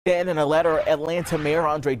In a letter, Atlanta Mayor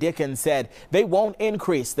Andre Dickens said they won't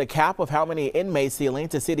increase the cap of how many inmates the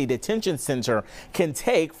Atlanta City Detention Center can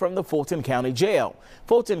take from the Fulton County Jail.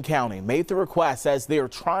 Fulton County made the request as they're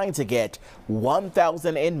trying to get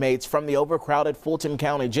 1,000 inmates from the overcrowded Fulton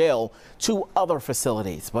County Jail to other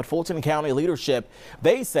facilities. But Fulton County leadership,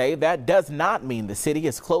 they say that does not mean the city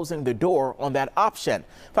is closing the door on that option.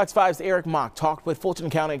 Fox 5's Eric Mock talked with Fulton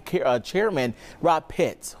County Chairman Rob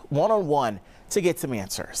Pitts one-on-one to get some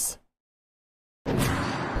answers.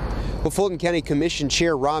 Well, Fulton County Commission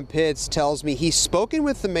Chair Rob Pitts tells me he's spoken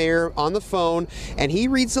with the mayor on the phone and he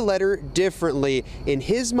reads the letter differently. In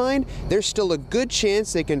his mind, there's still a good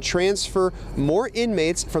chance they can transfer more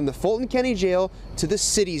inmates from the Fulton County Jail to the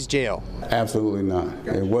city's jail. Absolutely not.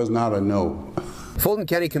 It was not a no. Fulton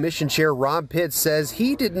County Commission Chair Rob Pitts says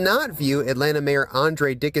he did not view Atlanta Mayor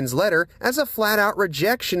Andre Dickens' letter as a flat-out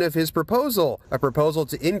rejection of his proposal, a proposal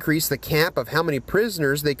to increase the cap of how many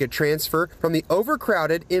prisoners they could transfer from the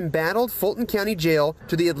overcrowded, embattled Fulton County Jail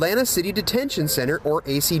to the Atlanta City Detention Center, or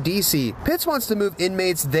ACDC. Pitts wants to move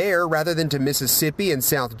inmates there rather than to Mississippi and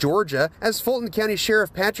South Georgia, as Fulton County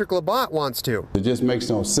Sheriff Patrick Labatt wants to. It just makes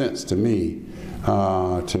no sense to me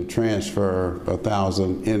to transfer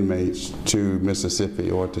 1,000 inmates to Mississippi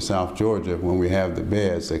or to South Georgia when we have the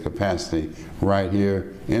beds, the capacity right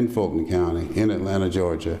here in Fulton County, in Atlanta,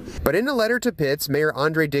 Georgia. But in a letter to Pitts, Mayor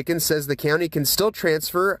Andre Dickens says the county can still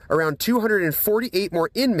transfer around 248 more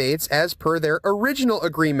inmates as per their original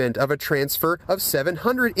agreement of a transfer of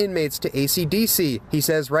 700 inmates to ACDC. He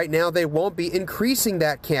says right now they won't be increasing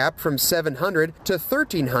that cap from 700 to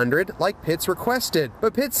 1,300 like Pitts requested.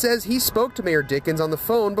 But Pitts says he spoke to Mayor Dickens on the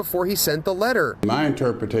phone before he sent the letter. My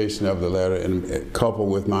interpretation of the letter, and coupled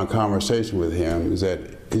with my conversation with him, is that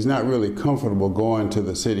he's not really comfortable going to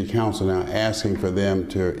the city council now asking for them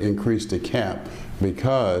to increase the cap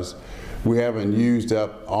because we haven't used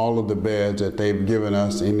up all of the beds that they've given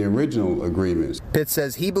us in the original agreements. Pitts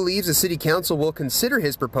says he believes the city council will consider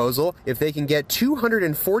his proposal if they can get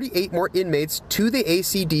 248 more inmates to the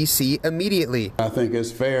ACDC immediately. I think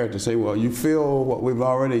it's fair to say, well, you feel what we've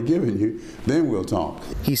already given you, then we'll talk.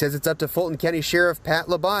 He says it's up to Fulton County Sheriff Pat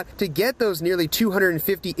Labatt to get those nearly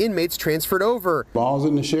 250 inmates transferred over. Ball's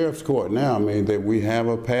in the sheriff's court now. I mean, that we have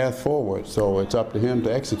a path forward, so it's up to him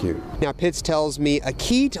to execute. Now, Pitts tells me a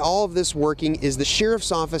key to all of this working is the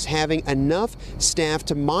sheriff's office having enough staff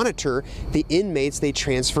to monitor the inmates they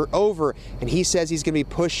transfer over. And he says he's going to be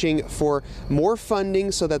pushing for more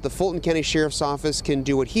funding so that the Fulton County Sheriff's Office can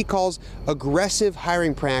do what he calls aggressive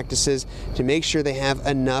hiring practices to make sure they have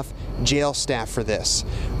enough jail staff for this.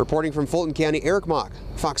 Reporting from Fulton County, Eric Mock,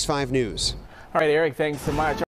 Fox 5 News. All right, Eric, thanks so much.